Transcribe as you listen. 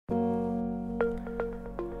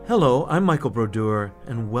Hello, I'm Michael Brodeur,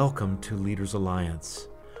 and welcome to Leaders Alliance.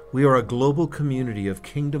 We are a global community of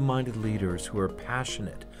kingdom-minded leaders who are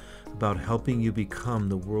passionate about helping you become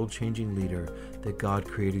the world-changing leader that God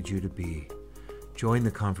created you to be. Join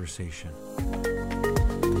the conversation.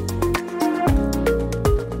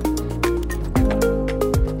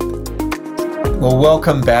 Well,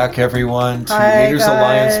 welcome back, everyone, to Leaders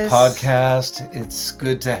Alliance podcast. It's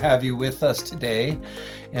good to have you with us today.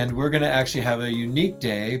 And we're going to actually have a unique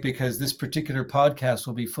day because this particular podcast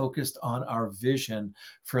will be focused on our vision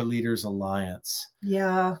for Leaders Alliance.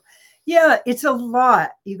 Yeah, it's a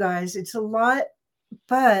lot, you guys. It's a lot,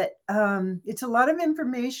 but it's a lot of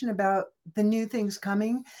information about the new things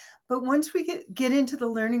coming. But once we get into the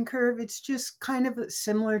learning curve, it's just kind of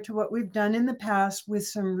similar to what we've done in the past with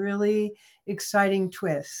some really exciting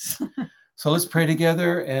twists. So let's pray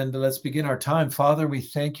together and let's begin our time. Father, we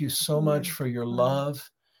thank you so much for your love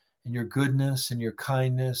and your goodness and your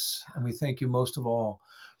kindness. And we thank you most of all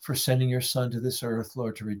for sending your Son to this earth,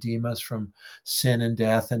 Lord, to redeem us from sin and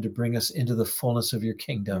death and to bring us into the fullness of your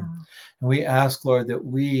kingdom. Yeah. And we ask, Lord, that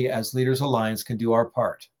we as Leaders Alliance can do our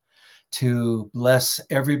part to bless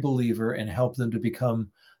every believer and help them to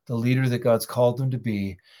become the leader that God's called them to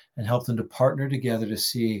be and help them to partner together to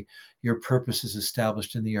see your purposes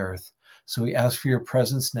established in the earth. So we ask for your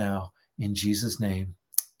presence now in Jesus' name.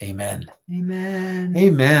 Amen. Amen.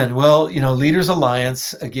 Amen. Well, Leaders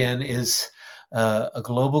Alliance, again, is a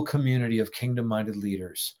global community of kingdom-minded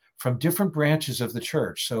leaders from different branches of the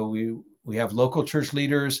church. So we have local church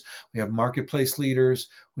leaders, we have marketplace leaders,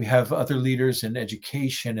 we have other leaders in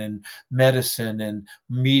education and medicine and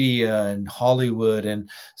media and Hollywood and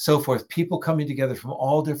so forth. People coming together from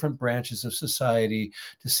all different branches of society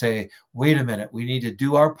to say, wait a minute, we need to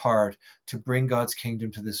do our part to bring God's kingdom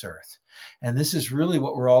to this earth. And this is really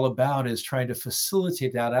what we're all about, is trying to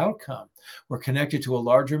facilitate that outcome. We're connected to a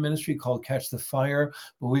larger ministry called Catch the Fire,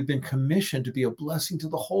 but we've been commissioned to be a blessing to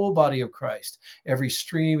the whole body of Christ. Every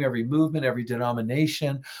stream, every movement, every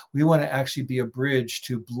denomination, we want to actually be a bridge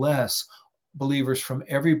to bless believers from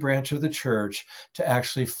every branch of the church to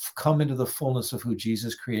actually come into the fullness of who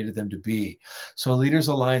Jesus created them to be. So Leaders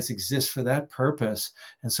Alliance exists for that purpose.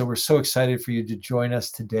 And so we're so excited for you to join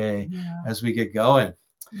us today as we get going.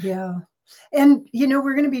 Yeah. And,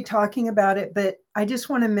 we're going to be talking about it, but I just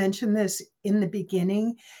want to mention this in the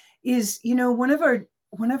beginning is, one of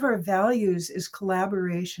our values is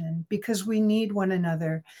collaboration because we need one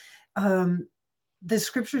another. The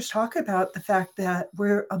scriptures talk about the fact that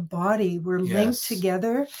we're a body, we're linked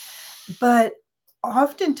together, but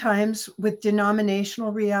oftentimes with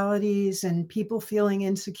denominational realities and people feeling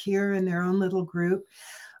insecure in their own little group,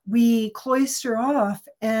 we cloister off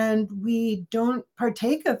and we don't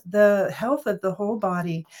partake of the health of the whole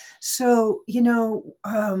body. So,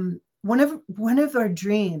 one of our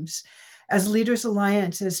dreams as Leaders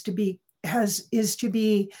Alliance is to be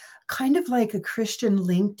kind of like a Christian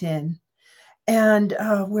LinkedIn, and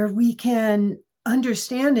where we can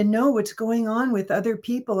understand and know what's going on with other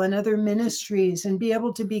people and other ministries and be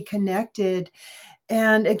able to be connected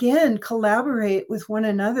and again, collaborate with one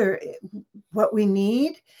another, what we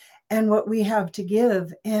need and what we have to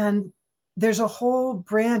give. And there's a whole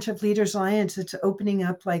branch of Leaders Alliance that's opening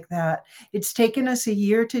up like that. It's taken us a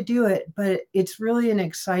year to do it, but it's really an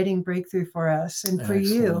exciting breakthrough for us and for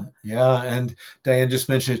you. Yeah, and Diane just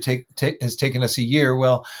mentioned it has taken us a year.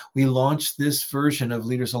 Well, we launched this version of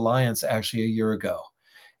Leaders Alliance actually a year ago.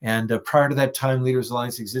 And prior to that time, Leaders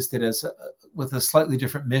Alliance existed with a slightly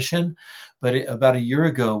different mission. But about a year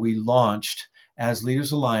ago, we launched as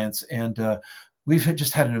Leaders Alliance, and we've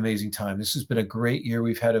just had an amazing time. This has been a great year.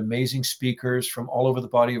 We've had amazing speakers from all over the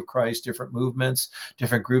body of Christ, different movements,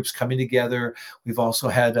 different groups coming together. We've also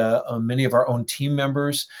had many of our own team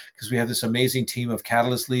members, because we have this amazing team of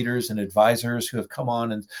catalyst leaders and advisors who have come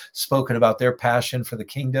on and spoken about their passion for the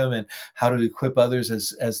kingdom and how to equip others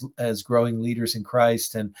as growing leaders in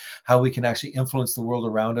Christ and how we can actually influence the world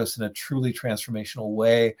around us in a truly transformational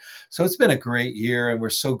way. So it's been a great year, and we're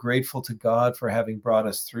so grateful to God for having brought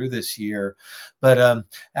us through this year. But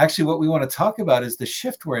actually what we want to talk about is the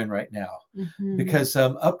shift we're in right now, because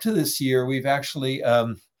up to this year, we've actually,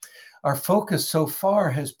 our focus so far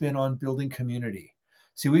has been on building community.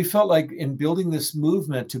 See, we felt like in building this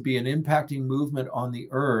movement to be an impacting movement on the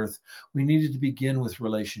earth, we needed to begin with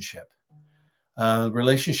relationship.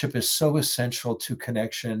 Relationship is so essential to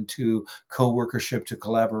connection, to co-workership, to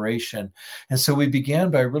collaboration. And so we began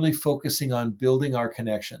by really focusing on building our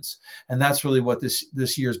connections. And that's really what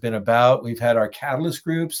this year's been about. We've had our catalyst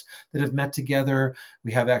groups that have met together.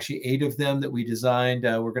 We have actually 8 of them that we designed.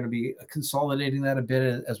 We're going to be consolidating that a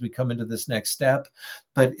bit as we come into this next step.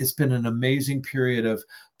 But it's been an amazing period of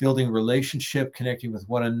building relationship, connecting with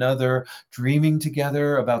one another, dreaming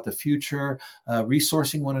together about the future,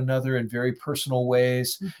 resourcing one another in very personal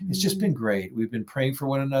ways. It's just been great. We've been praying for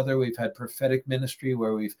one another. We've had prophetic ministry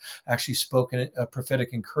where we've actually spoken a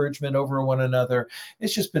prophetic encouragement over one another.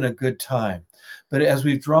 It's just been a good time. But as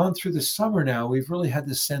we've drawn through the summer now, we've really had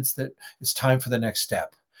this sense that it's time for the next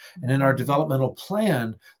step. And in our developmental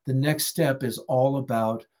plan, the next step is all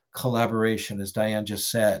about collaboration, as Diane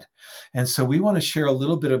just said. And so we want to share a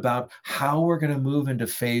little bit about how we're going to move into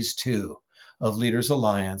phase 2 of Leaders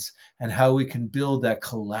Alliance and how we can build that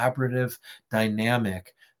collaborative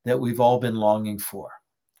dynamic that we've all been longing for.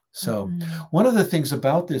 So one of the things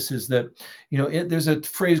about this is that, there's a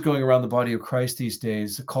phrase going around the body of Christ these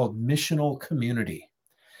days called missional community.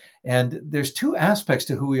 And there's 2 aspects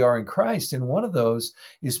to who we are in Christ. And one of those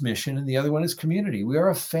is mission, and the other one is community. We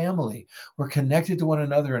are a family. We're connected to one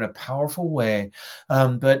another in a powerful way.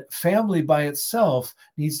 But family by itself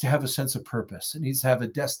needs to have a sense of purpose. It needs to have a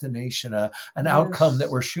destination, an outcome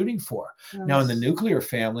that we're shooting for. Yes. Now, in the nuclear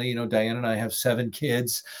family, Diane and I have 7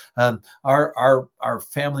 kids. Our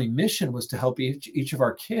family mission was to help each of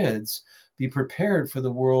our kids be prepared for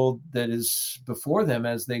the world that is before them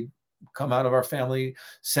as they come out of our family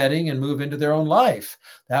setting and move into their own life.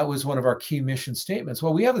 That was one of our key mission statements.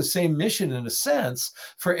 Well, we have the same mission in a sense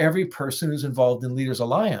for every person who's involved in Leaders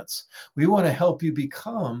Alliance. We want to help you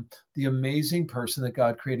become the amazing person that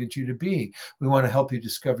God created you to be. We want to help you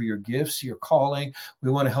discover your gifts, your calling.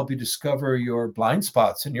 We want to help you discover your blind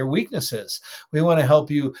spots and your weaknesses. We want to help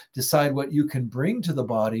you decide what you can bring to the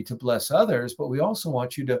body to bless others, but we also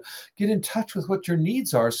want you to get in touch with what your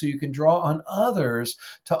needs are so you can draw on others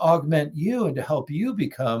to augment you and to help you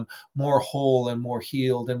become more whole and more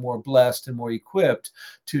healed and more blessed and more equipped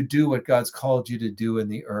to do what God's called you to do in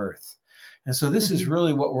the earth. And so this is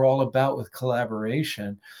really what we're all about with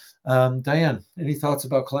collaboration. Diane, any thoughts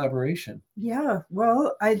about collaboration? Yeah,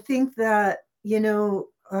 well, I think that,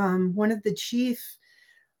 one of the chief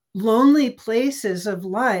lonely places of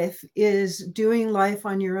life is doing life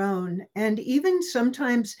on your own. And even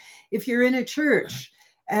sometimes if you're in a church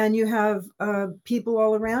and you have people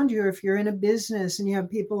all around you, or if you're in a business and you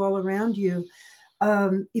have people all around you,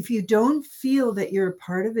 if you don't feel that you're a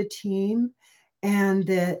part of a team and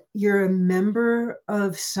that you're a member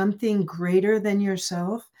of something greater than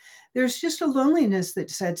yourself, there's just a loneliness that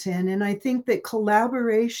sets in. And I think that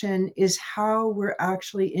collaboration is how we're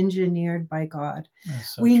actually engineered by God.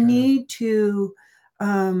 So we need to,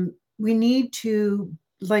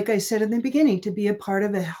 like I said in the beginning, to be a part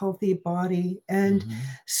of a healthy body. And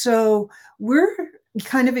so we're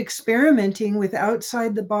kind of experimenting with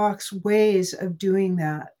outside the box ways of doing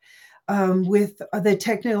that. With the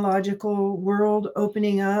technological world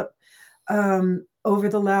opening up over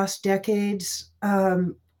the last decades,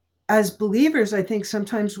 as believers, I think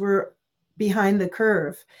sometimes we're behind the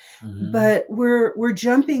curve, but we're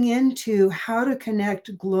jumping into how to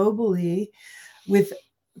connect globally with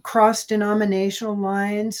cross-denominational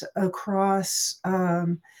lines, across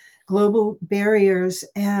global barriers,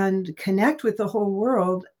 and connect with the whole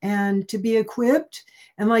world, and to be equipped.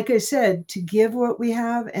 And like I said, to give what we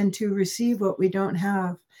have and to receive what we don't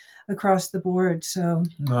have across the board. So,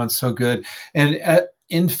 oh, it's so good. And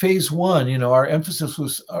in phase 1, our emphasis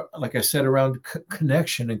was, like I said, around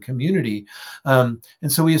connection and community. And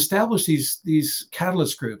so we established these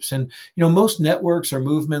catalyst groups. And, most networks or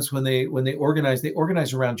movements, when they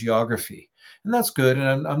organize around geography. And that's good.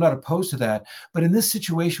 And I'm not opposed to that. But in this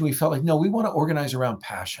situation, we felt like, no, we want to organize around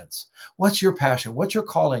passions. What's your passion? What's your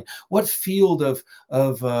calling? What field of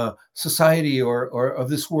society or of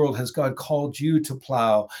this world has God called you to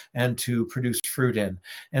plow and to produce fruit in?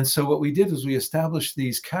 And so what we did was we established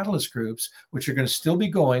these catalyst groups, which are going to still be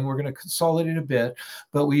going. We're going to consolidate a bit,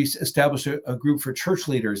 but we established a group for church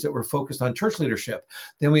leaders that were focused on church leadership.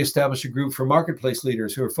 Then we established a group for marketplace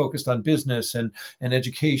leaders who are focused on business and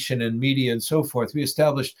education and media and so forth. We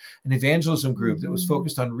established an evangelism group that was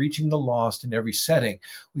focused on reaching the lost in every setting.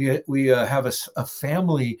 We have a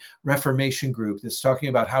family reformation group that's talking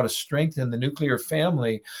about how to strengthen the nuclear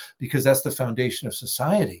family, because that's the foundation of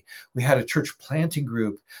society. We had a church planting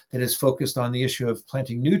group that is focused on the issue of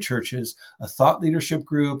planting new churches, a thought leadership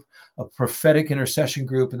group, a prophetic intercession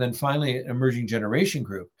group, and then finally an emerging generation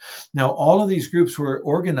group. Now, all of these groups were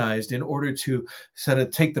organized in order to sort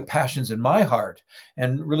of take the passions in my heart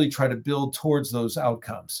and really try to build towards those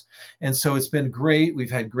outcomes. And so it's been great.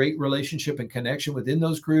 We've had great relationship and connection within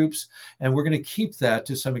those groups, and we're going to keep that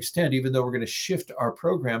to some extent, even though we're going to shift our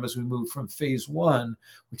program as we move from phase 1,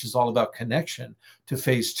 which is all about connection, to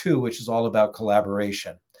phase 2, which is all about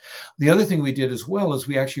collaboration. The other thing we did as well is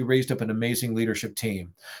we actually raised up an amazing leadership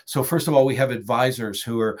team. So first of all, we have advisors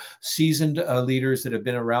who are seasoned leaders that have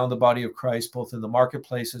been around the body of Christ, both in the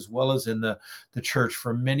marketplace as well as in the church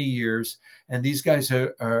for many years. And these guys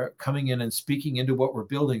are coming in and speaking into what we're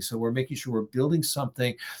building. So we're making sure we're building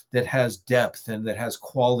something that has depth and that has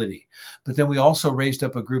quality. But then we also raised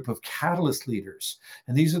up a group of catalyst leaders.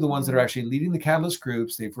 And these are the ones that are actually leading the catalyst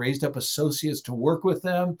groups. They've raised up associates to work with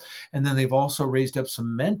them. And then they've also raised up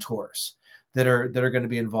some mentors that are going to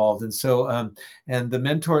be involved. And so, and the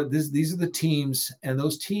mentor, these are the teams, and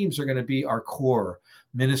those teams are going to be our core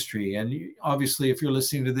ministry. And obviously, if you're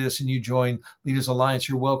listening to this and you join Leaders Alliance,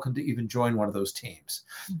 you're welcome to even join one of those teams,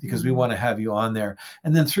 because we want to have you on there.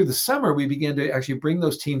 And then through the summer, we began to actually bring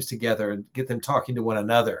those teams together and get them talking to one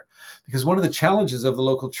another. Because one of the challenges of the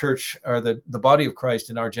local church, or the body of Christ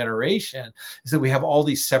in our generation, is that we have all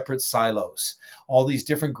these separate silos, all these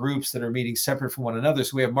different groups that are meeting separate from one another.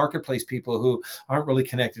 So we have marketplace people who aren't really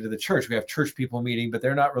connected to the church. We have church people meeting, but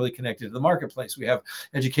they're not really connected to the marketplace. We have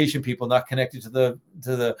education people not connected to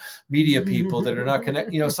the media people that are not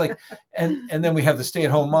connected. It's like, and then we have the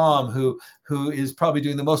stay-at-home mom who is probably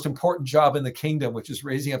doing the most important job in the kingdom, which is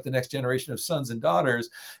raising up the next generation of sons and daughters,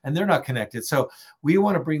 and they're not connected. So we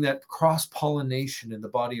want to bring that cross-pollination in the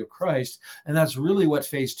body of Christ, and that's really what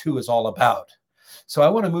phase 2 is all about. So I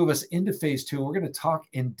want to move us into phase 2, and we're going to talk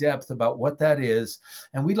in depth about what that is,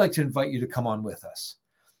 and we'd like to invite you to come on with us.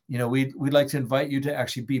 We'd like to invite you to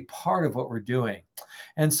actually be part of what we're doing.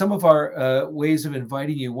 And some of our ways of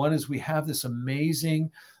inviting you, one is we have this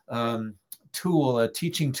amazing tool, a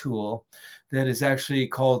teaching tool that is actually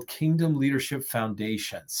called Kingdom Leadership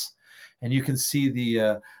Foundations. And you can see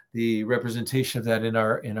the representation of that in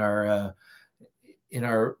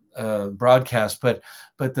our broadcast. But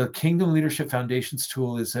the Kingdom Leadership Foundations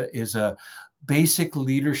tool is a basic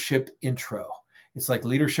leadership intro. It's like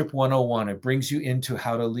Leadership 101. It brings you into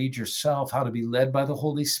how to lead yourself, how to be led by the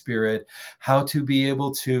Holy Spirit, how to be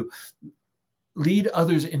able to lead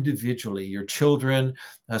others individually, your children,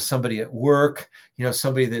 somebody at work,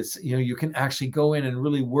 somebody that's, you can actually go in and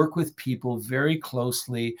really work with people very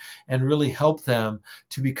closely and really help them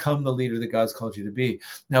to become the leader that God's called you to be.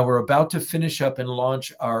 Now, we're about to finish up and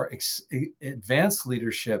launch our advanced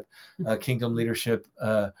leadership, Kingdom Leadership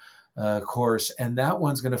course, and that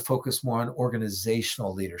one's going to focus more on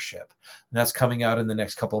organizational leadership, and that's coming out in the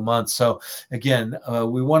next couple of months. So again,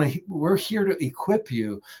 we're here to equip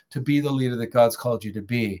you to be the leader that God's called you to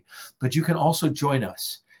be, but you can also join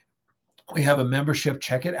us. We have a membership.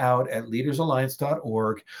 Check it out at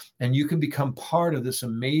leadersalliance.org, and you can become part of this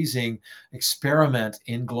amazing experiment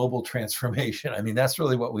in global transformation. I mean, that's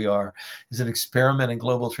really what we are, is an experiment in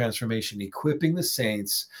global transformation, equipping the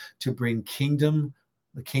saints to bring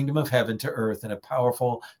the kingdom of heaven to earth in a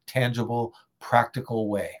powerful, tangible, practical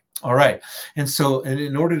way. All right. And so, and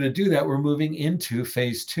in order to do that, we're moving into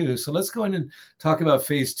phase 2. So let's go in and talk about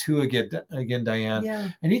phase 2 again, Diane. Yeah.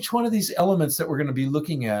 And each one of these elements that we're going to be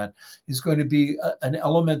looking at is going to be an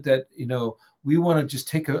element that, we want to just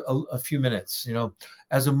take a few minutes.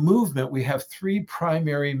 As a movement, we have 3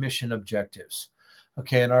 primary mission objectives.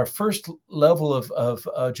 Okay. And our first level of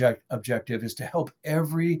objective is to help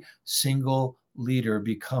every single leader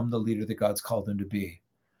become the leader that God's called them to be.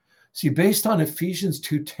 See, based on Ephesians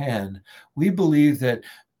 2:10, we believe that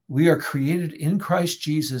we are created in Christ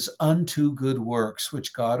Jesus unto good works,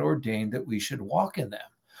 which God ordained that we should walk in them.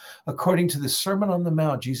 According to the Sermon on the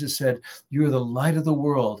Mount, Jesus said, you are the light of the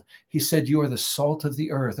world. He said, you are the salt of the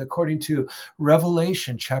earth. According to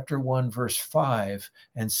Revelation chapter 1, verse 5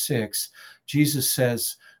 and 6, Jesus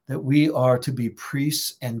says that we are to be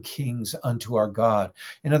priests and kings unto our God.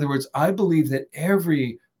 In other words, I believe that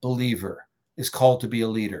every believer is called to be a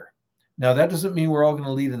leader. Now, that doesn't mean we're all going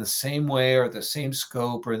to lead in the same way or the same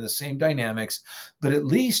scope or in the same dynamics, but at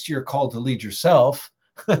least you're called to lead yourself.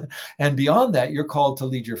 And beyond that, you're called to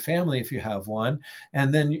lead your family if you have one.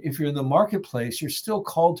 And then if you're in the marketplace, you're still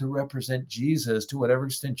called to represent Jesus to whatever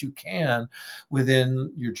extent you can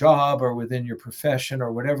within your job or within your profession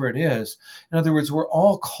or whatever it is. In other words, we're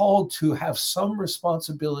all called to have some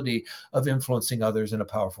responsibility of influencing others in a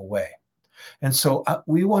powerful way. And so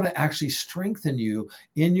we want to actually strengthen you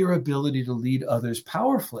in your ability to lead others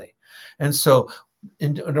powerfully. And so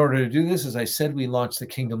in order to do this, as I said, we launched the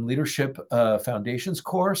Kingdom Leadership Foundations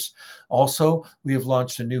course. Also, we have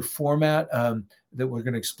launched a new format that we're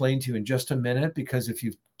going to explain to you in just a minute, because if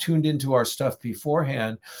you've tuned into our stuff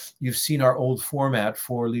beforehand, you've seen our old format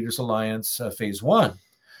for Leaders Alliance phase 1.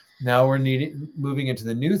 Now we're moving into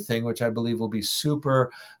the new thing, which I believe will be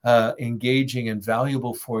super engaging and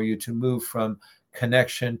valuable for you to move from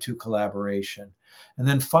connection to collaboration. And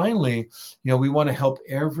then finally, we want to help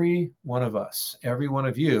every one of us, every one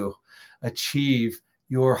of you, achieve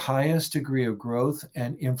your highest degree of growth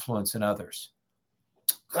and influence in others.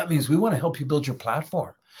 That means we want to help you build your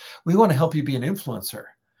platform. We want to help you be an influencer.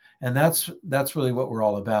 And that's really what we're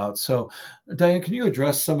all about. So, Diane, can you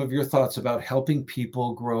address some of your thoughts about helping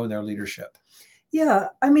people grow in their leadership? Yeah,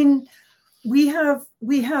 I mean, we have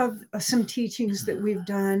some teachings that we've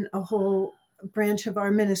done, a whole branch of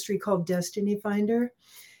our ministry called Destiny Finder.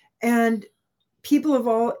 And people of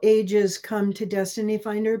all ages come to Destiny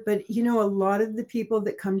Finder, but a lot of the people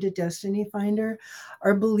that come to Destiny Finder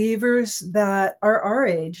are believers that are our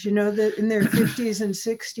age, that in their 50s and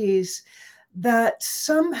 60s, that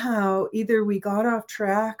somehow either we got off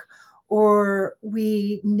track or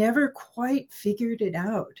we never quite figured it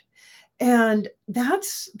out. And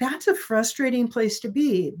that's a frustrating place to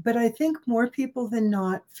be. But I think more people than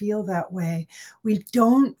not feel that way. We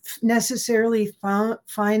don't necessarily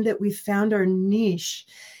find that we found our niche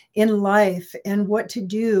in life and what to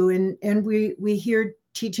do. And we hear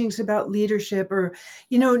teachings about leadership, or,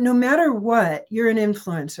 no matter what, you're an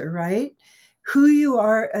influencer, right? Who you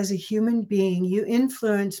are as a human being, you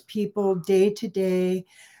influence people day to day.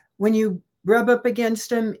 When you rub up against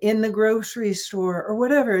them in the grocery store or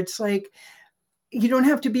whatever, it's like, you don't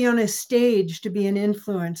have to be on a stage to be an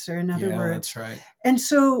influencer, in other words. That's right. And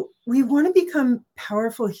so we want to become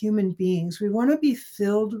powerful human beings. We want to be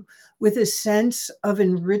filled with a sense of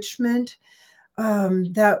enrichment,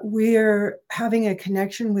 that we're having a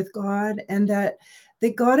connection with God, and that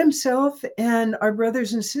God himself and our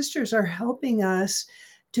brothers and sisters are helping us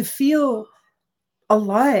to feel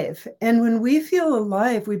alive. And when we feel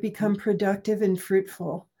alive, we become productive and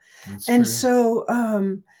fruitful. That's and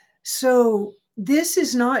true. so this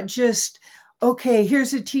is not just, okay,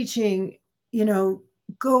 here's a teaching,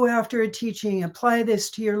 go after a teaching, apply this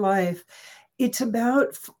to your life. It's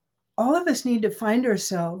about all of us need to find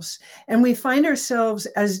ourselves, and we find ourselves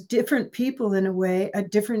as different people in a way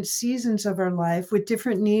at different seasons of our life with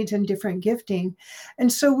different needs and different gifting. And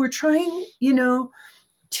so we're trying,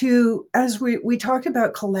 to, as we talked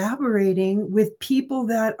about, collaborating with people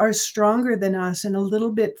that are stronger than us and a little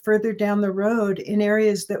bit further down the road in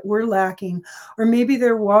areas that we're lacking, or maybe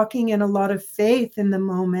they're walking in a lot of faith in the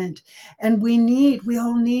moment, and we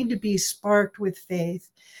all need to be sparked with faith.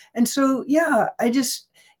 And so, yeah, I just,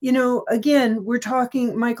 again,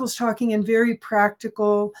 Michael's talking in very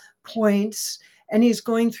practical points, and he's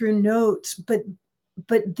going through notes, but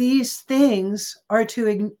these things are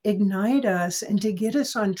to ignite us and to get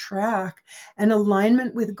us on track and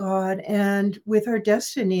alignment with God and with our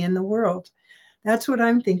destiny in the world. That's what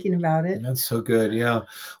I'm thinking about it. That's so good. Yeah. Well,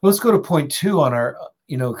 let's go to point 2 on our,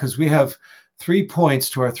 because we have 3 points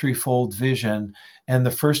to our threefold vision. And the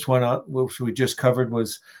first one, which we just covered,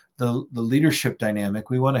 was the leadership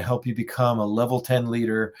dynamic. We want to help you become a level 10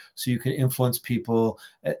 leader so you can influence people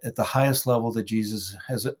at the highest level that Jesus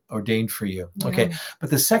has ordained for you. Yeah. Okay.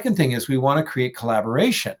 But the second thing is we want to create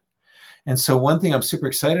collaboration. And so one thing I'm super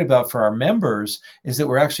excited about for our members is that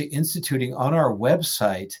we're actually instituting on our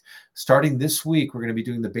website, starting this week, we're going to be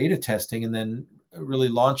doing the beta testing and then really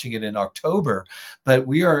launching it in October. But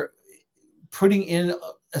we are putting in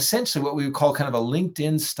essentially what we would call kind of a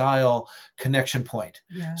LinkedIn style connection point.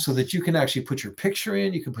 Yes. So that you can actually put your picture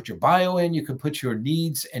in, you can put your bio in, you can put your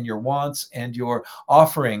needs and your wants and your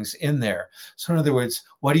offerings in there. So in other words,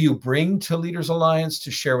 what do you bring to Leaders Alliance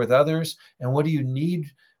to share with others? And what do you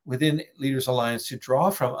need within Leaders Alliance to draw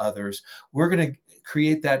from others? We're going to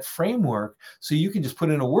create that framework so you can just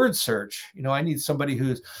put in a word search. I need somebody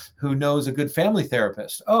who knows a good family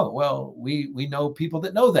therapist. Oh, well, we know people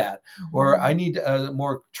that know that. Mm-hmm. Or I need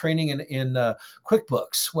more training in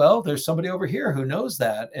QuickBooks. Well, there's somebody over here who knows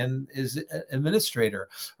that and is an administrator.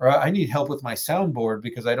 Or I need help with my soundboard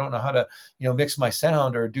because I don't know how to mix my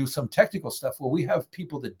sound or do some technical stuff. Well, we have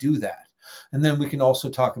people that do that. And then we can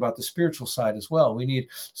also talk about the spiritual side as well. We need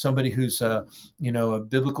somebody who's a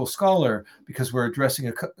biblical scholar, because we're addressing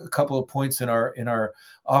a couple of points in our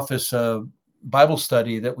office Bible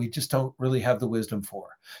study that we just don't really have the wisdom for.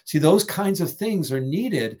 See, those kinds of things are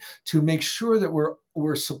needed to make sure that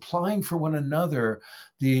we're supplying for one another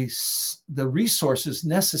the resources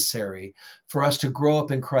necessary for us to grow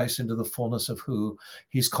up in Christ into the fullness of who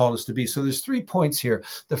he's called us to be. So there's 3 points here.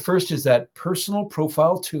 The first is that personal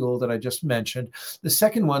profile tool that I just mentioned. The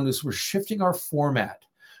second one is we're shifting our format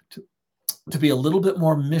to be a little bit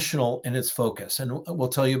more missional in its focus. And we'll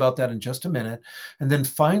tell you about that in just a minute. And then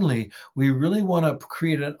finally, we really want to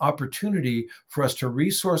create an opportunity for us to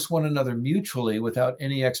resource one another mutually without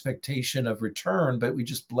any expectation of return, but we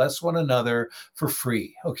just bless one another for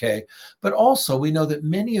free. Okay. But also, we know that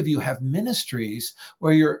many of you have ministries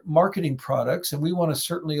where you're marketing products, and we want to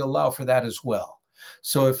certainly allow for that as well.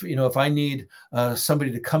 So if I need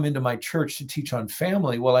somebody to come into my church to teach on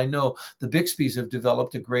family, well, I know the Bixby's have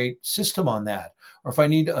developed a great system on that. Or if I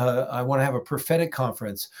want to have a prophetic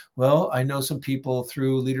conference, well, I know some people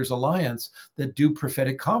through Leaders Alliance that do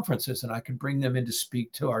prophetic conferences, and I can bring them in to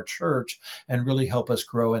speak to our church and really help us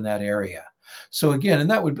grow in that area. So again,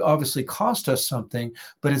 and that would obviously cost us something,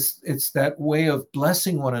 but it's that way of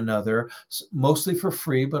blessing one another, mostly for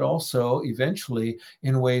free, but also eventually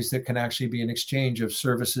in ways that can actually be an exchange of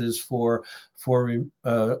services for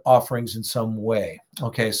offerings in some way.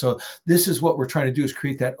 Okay, so this is what we're trying to do, is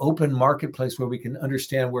create that open marketplace where we can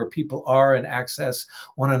understand where people are and access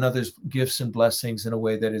one another's gifts and blessings in a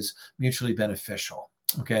way that is mutually beneficial.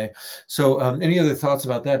 Okay, so any other thoughts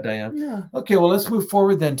about that, Diane? Yeah. Okay, well, let's move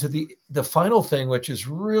forward then to the final thing, which is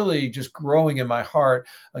really just growing in my heart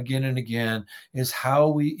again and again, is how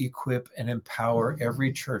we equip and empower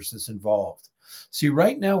every church that's involved. See,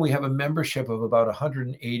 right now we have a membership of about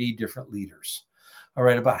 180 different leaders. All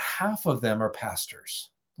right, about half of them are pastors.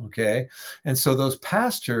 Okay. And so those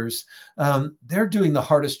pastors, they're doing the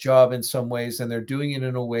hardest job in some ways, and they're doing it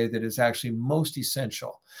in a way that is actually most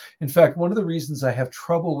essential. In fact, one of the reasons I have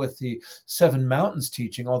trouble with the Seven Mountains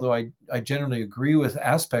teaching, although I generally agree with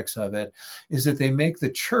aspects of it, is that they make the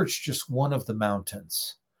church just one of the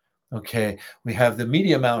mountains. Okay, we have the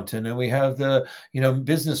media mountain, and we have the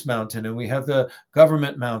business mountain, and we have the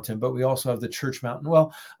government mountain, but we also have the church mountain.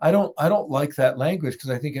 Well, I don't like that language,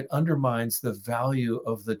 because I think it undermines the value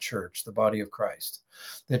of the church, the body of Christ.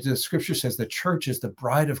 That the scripture says the church is the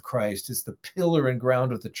bride of Christ, is the pillar and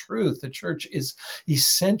ground of the truth. The church is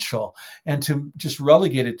essential, and to just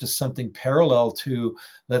relegate it to something parallel to,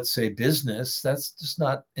 let's say, business, that's just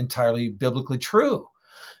not entirely biblically true.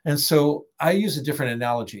 And so I use a different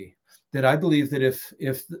analogy, that I believe that if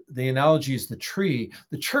the analogy is the tree,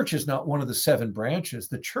 the church is not one of the 7 branches.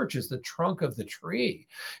 The church is the trunk of the tree.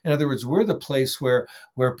 In other words, we're the place where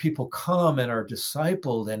people come and are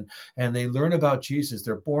discipled, and they learn about Jesus.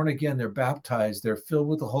 They're born again, they're baptized, they're filled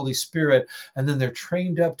with the Holy Spirit, and then they're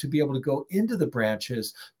trained up to be able to go into the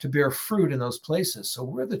branches to bear fruit in those places. So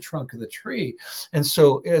we're the trunk of the tree. And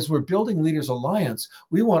so as we're building Leaders Alliance,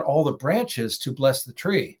 we want all the branches to bless the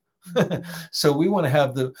tree. So we want to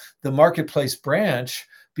have the marketplace branch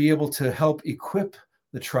be able to help equip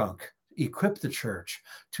the trunk, equip the church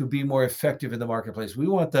to be more effective in the marketplace. We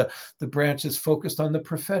want the branches focused on the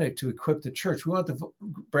prophetic to equip the church. We want the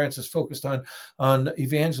branches focused on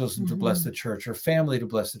evangelism to bless the church, or family to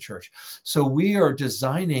bless the church. So we are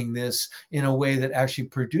designing this in a way that actually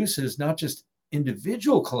produces not just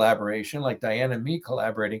individual collaboration, like Diane and me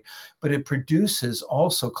collaborating, but it produces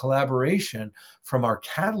also collaboration from our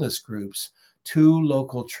catalyst groups to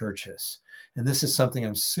local churches. And this is something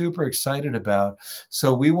I'm super excited about.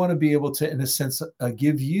 So we want to be able to, in a sense,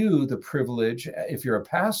 give you the privilege, if you're a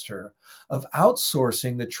pastor, of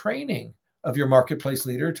outsourcing the training of your marketplace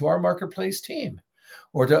leader to our marketplace team,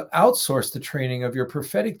 or to outsource the training of your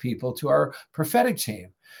prophetic people to our prophetic team.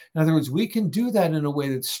 In other words, we can do that in a way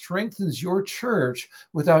that strengthens your church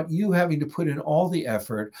without you having to put in all the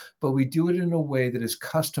effort, but we do it in a way that is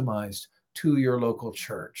customized to your local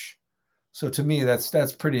church. So to me,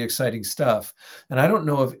 that's pretty exciting stuff. And I don't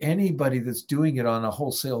know of anybody that's doing it on a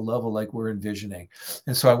wholesale level like we're envisioning.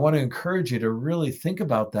 And so I want to encourage you to really think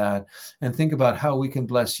about that, and think about how we can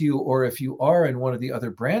bless you, or if you are in one of the other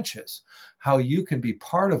branches, how you can be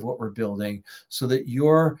part of what we're building so that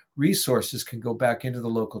your resources can go back into the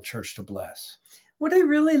local church to bless. What I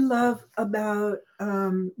really love about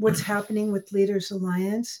what's happening with Leaders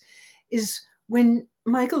Alliance is when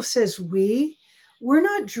Michael says we're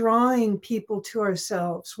not drawing people to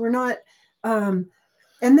ourselves. We're not, and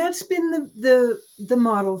that's been the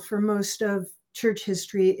model for most of church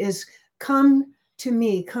history, is come to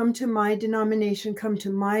me, come to my denomination, come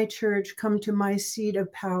to my church, come to my seat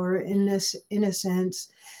of power in a sense,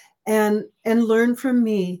 and learn from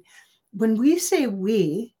me. When we say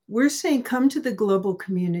we're saying come to the global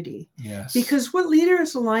community. Yes. Because what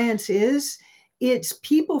Leaders Alliance is, it's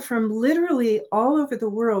people from literally all over the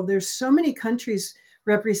world. There's so many countries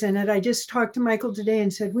represented. I just talked to Michael today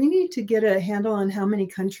and said, we need to get a handle on how many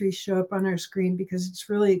countries show up on our screen, because it's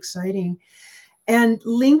really exciting. And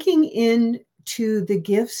linking in to the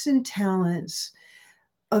gifts and talents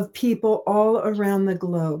of people all around the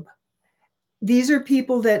globe. these are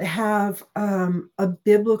people that have a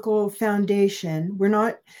biblical foundation. We're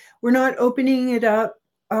not opening it up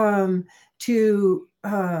to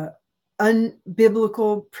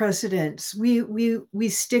unbiblical precedents. We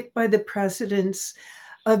stick by the precedents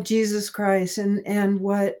of Jesus Christ and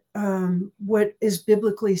what is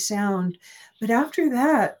biblically sound. But after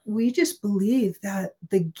that, we just believe that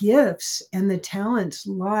the gifts and the talents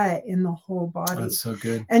lie in the whole body. That's so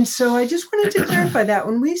good. And so I just wanted to clarify that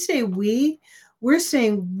when we say we're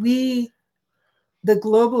saying we, the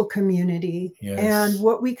global community, Yes. and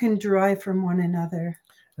what we can derive from one another.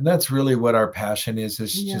 And that's really what our passion is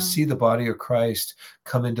Yeah. to see the body of Christ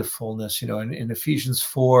come into fullness. You know, in Ephesians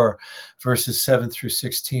 4, verses 7 through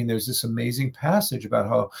 16, there's this amazing passage about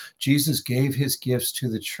how Jesus gave his gifts to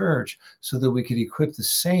the church so that we could equip the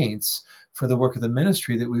saints for the work of the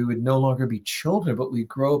ministry, that we would no longer be children, but we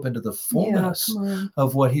grow up into the fullness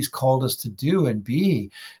of what he's called us to do and be.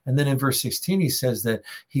 And then in verse 16, he says that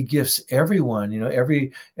he gifts everyone, you know,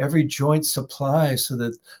 every joint supplies, so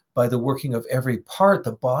that by the working of every part,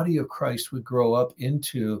 the body of Christ would grow up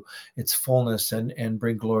into its fullness and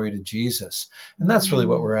bring glory to Jesus. And that's really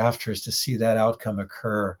what we're after, is to see that outcome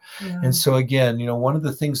occur. Yeah. And so again, you know, one of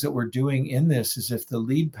the things that we're doing in this is, if the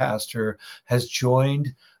lead pastor has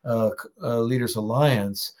joined Leaders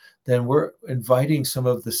Alliance, then we're inviting some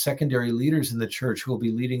of the secondary leaders in the church who will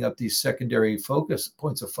be leading up these secondary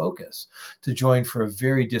points of focus to join for a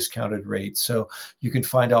very discounted rate. So you can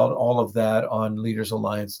find out all of that on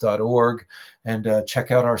leadersalliance.org and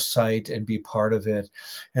check out our site and be part of it.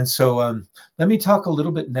 And so let me talk a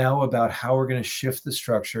little bit now about how we're going to shift the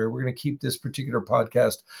structure. We're going to keep this particular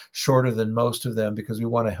podcast shorter than most of them, because we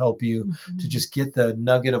want to help you to just get the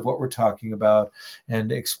nugget of what we're talking about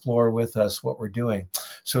and explore with us what we're doing.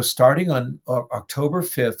 So starting on October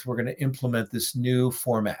 5th, we're going to implement this new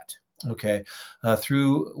format. Okay.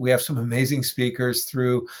 We have some amazing speakers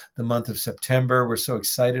through the month of September. We're so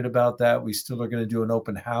excited about that. We still are going to do an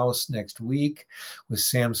open house next week with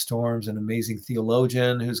Sam Storms, an amazing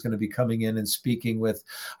theologian who's going to be coming in and speaking with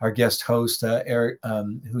our guest host, Eric,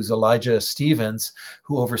 who's Elijah Stevens,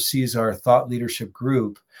 who oversees our thought leadership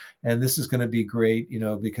group. And this is going to be great, you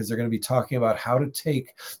know, because they're going to be talking about how to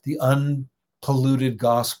take the unpolluted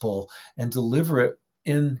gospel and deliver it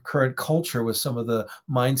in current culture with some of the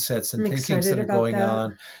mindsets and thinkings that are going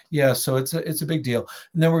on. Yeah, so it's a big deal.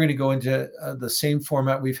 And then we're going to go into the same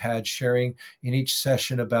format we've had, sharing in each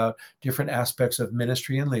session about different aspects of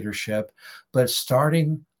ministry and leadership. But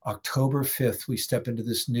starting October 5th, we step into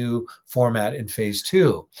this new format in phase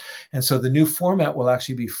 2. And so the new format will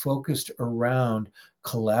actually be focused around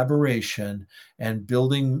collaboration and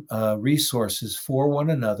building resources for one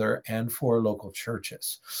another and for local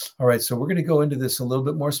churches. All right, so we're going to go into this a little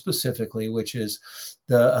bit more specifically, which is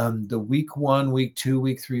the week 1, week 2,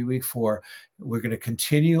 week 3, week 4. We're going to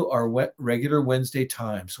continue our regular Wednesday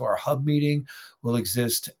time. So our hub meeting will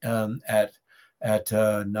exist at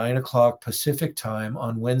 9 o'clock Pacific time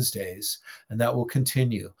on Wednesdays, and that will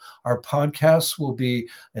continue. Our podcasts will be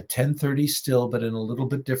at 10:30 still, but in a little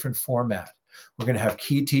bit different format. We're going to have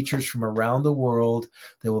key teachers from around the world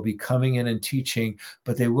that will be coming in and teaching,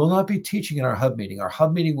 but they will not be teaching in our hub meeting. Our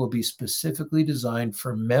hub meeting will be specifically designed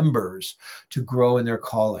for members to grow in their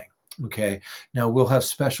calling. Okay. Now we'll have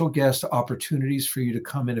special guest opportunities for you to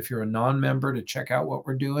come in if you're a non-member to check out what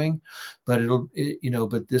we're doing, but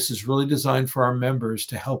but this is really designed for our members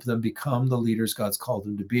to help them become the leaders God's called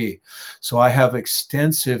them to be. So I have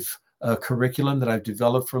extensive curriculum that I've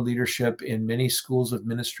developed for leadership in many schools of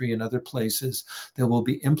ministry and other places that will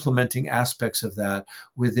be implementing aspects of that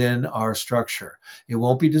within our structure. It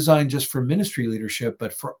won't be designed just for ministry leadership,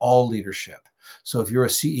 but for all leadership. So if you're a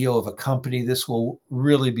CEO of a company, this will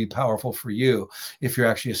really be powerful for you. If you're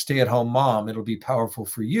actually a stay-at-home mom, it'll be powerful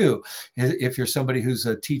for you. If you're somebody who's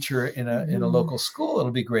a teacher in a local school,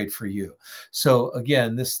 it'll be great for you. So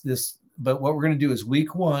again, but what we're going to do is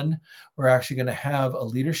week 1, we're actually going to have a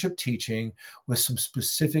leadership teaching with some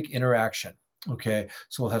specific interaction. Okay,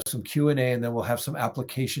 so we'll have some Q&A, and then we'll have some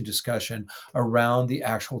application discussion around the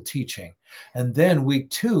actual teaching. And then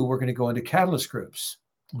week 2, we're going to go into catalyst groups.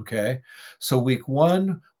 Okay, so week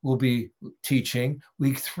 1 will be teaching,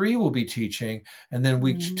 week 3 will be teaching, and then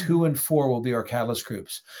weeks 2 and 4 will be our catalyst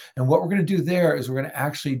groups. And what we're going to do there is we're going to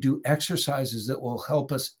actually do exercises that will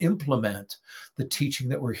help us implement the teaching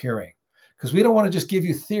that we're hearing. Because we don't want to just give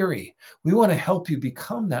you theory. We want to help you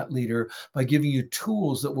become that leader by giving you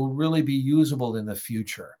tools that will really be usable in the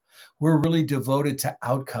future. We're really devoted to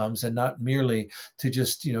outcomes and not merely to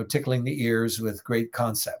just, tickling the ears with great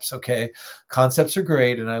concepts. Okay. Concepts are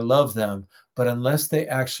great and I love them, but unless they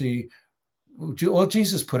actually Well,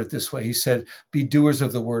 Jesus put it this way. He said, be doers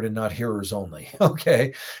of the word and not hearers only.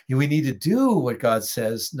 Okay. We need to do what God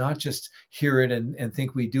says, not just hear it and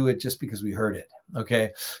think we do it just because we heard it.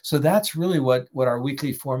 Okay. So that's really what our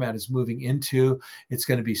weekly format is moving into. It's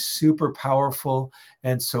going to be super powerful.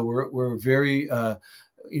 And so we're very,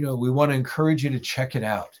 we want to encourage you to check it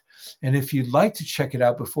out. And if you'd like to check it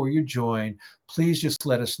out before you join, please just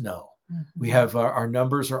let us know. We have our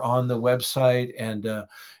numbers are on the website, and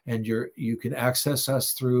you can access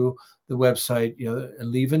us through the website,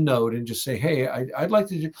 and leave a note and just say, hey, I'd like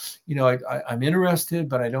to, I'm interested,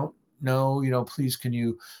 but I don't know, please, can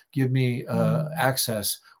you give me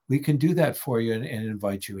access? We can do that for you and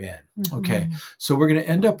invite you in. Okay. So we're going to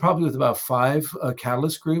end up probably with about 5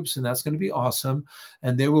 catalyst groups, and that's going to be awesome.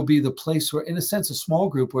 And there will be the place where, in a sense, a small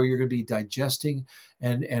group where you're going to be digesting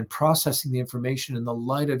and processing the information in the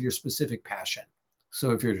light of your specific passion.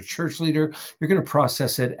 So if you're a church leader, you're going to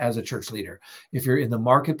process it as a church leader. If you're in the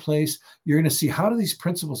marketplace, you're going to see, how do these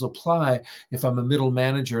principles apply if I'm a middle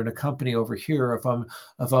manager in a company over here, if I'm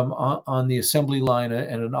on the assembly line at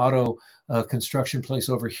an auto construction place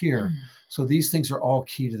over here. So these things are all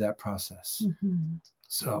key to that process.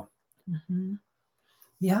 So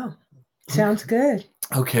yeah, sounds good.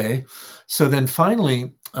 Okay. So then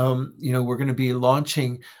finally, we're going to be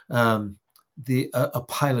launching a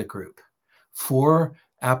pilot group for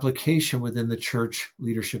application within the church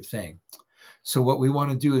leadership thing. So what we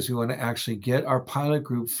want to do is we want to actually get our pilot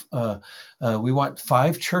group. We want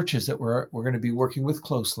 5 churches that we're going to be working with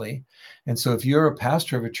closely. And so if you're a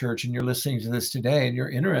pastor of a church and you're listening to this today and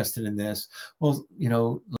you're interested in this, well,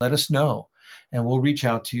 let us know, and we'll reach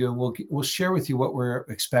out to you and we'll share with you what we're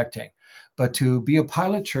expecting. But to be a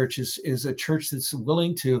pilot church is a church that's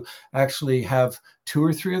willing to actually have 2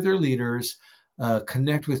 or 3 of their leaders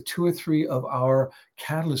connect with 2 or 3 of our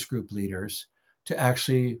catalyst group leaders to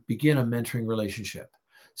actually begin a mentoring relationship.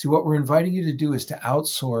 See, what we're inviting you to do is to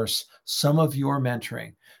outsource some of your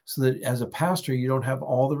mentoring so that as a pastor, you don't have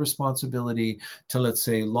all the responsibility to, let's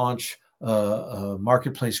say, launch a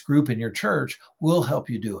marketplace group in your church. We'll help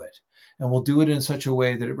you do it. And we'll do it in such a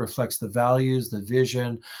way that it reflects the values, the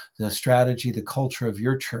vision, the strategy, the culture of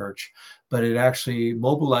your church, but it actually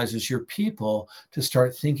mobilizes your people to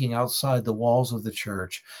start thinking outside the walls of the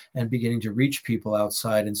church and beginning to reach people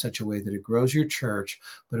outside in such a way that it grows your church,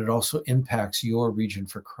 but it also impacts your region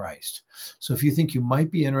for Christ. So if you think you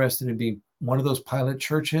might be interested in being one of those pilot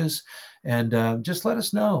churches, and just let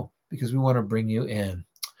us know, because we want to bring you in.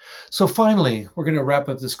 So finally, we're going to wrap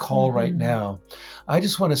up this call right now. I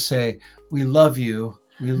just want to say we love you.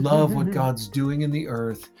 We love what God's doing in the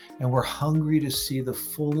earth, and we're hungry to see the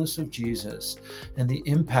fullness of Jesus and the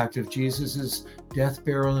impact of Jesus's death,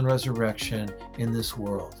 burial, and resurrection in this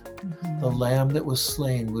world. The Lamb that was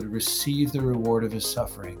slain would receive the reward of his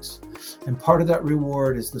sufferings. And part of that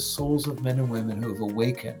reward is the souls of men and women who have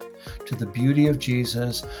awakened to the beauty of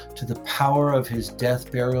Jesus, to the power of his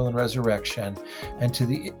death, burial, and resurrection, and to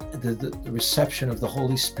the reception of the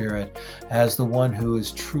Holy Spirit as the one who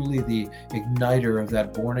is truly the igniter of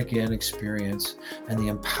that born-again experience and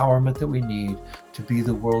the empowerment that we need to be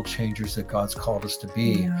the world changers that God's called us to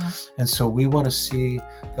be. Yeah. And so we want to see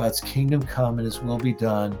God's kingdom come and his will be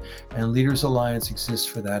done, and Leaders Alliance exists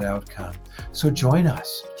for that outcome. So join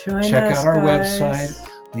us. Check out our website,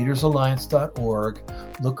 leadersalliance.org.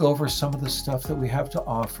 Look over some of the stuff that we have to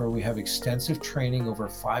offer. We have extensive training, over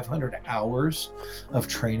 500 hours of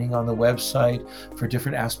training on the website for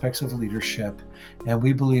different aspects of leadership. And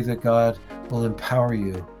we believe that God will empower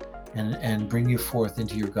you and bring you forth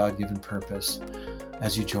into your God-given purpose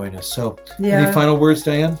as you join us. So any final words,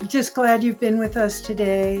 Diane? Just glad you've been with us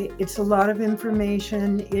today. It's a lot of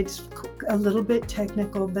information. It's a little bit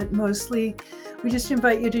technical, but mostly we just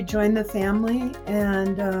invite you to join the family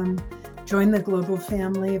and join the global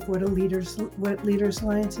family of what Leaders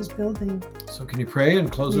Alliance is building. So can you pray and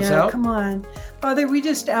close us out? Come on. Father, we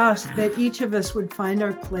just ask that each of us would find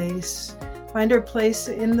our place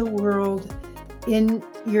in the world, in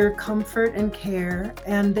your comfort and care,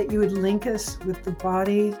 and that you would link us with the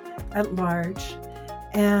body at large,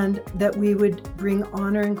 and that we would bring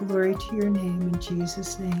honor and glory to your name, in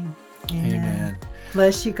Jesus' name. Amen.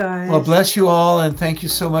 Bless you guys. Well, bless you all, and thank you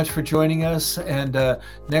so much for joining us. And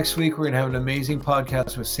next week, we're going to have an amazing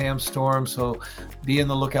podcast with Sam Storm, so be in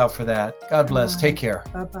the lookout for that. God bless. Take care.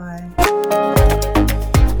 Bye-bye.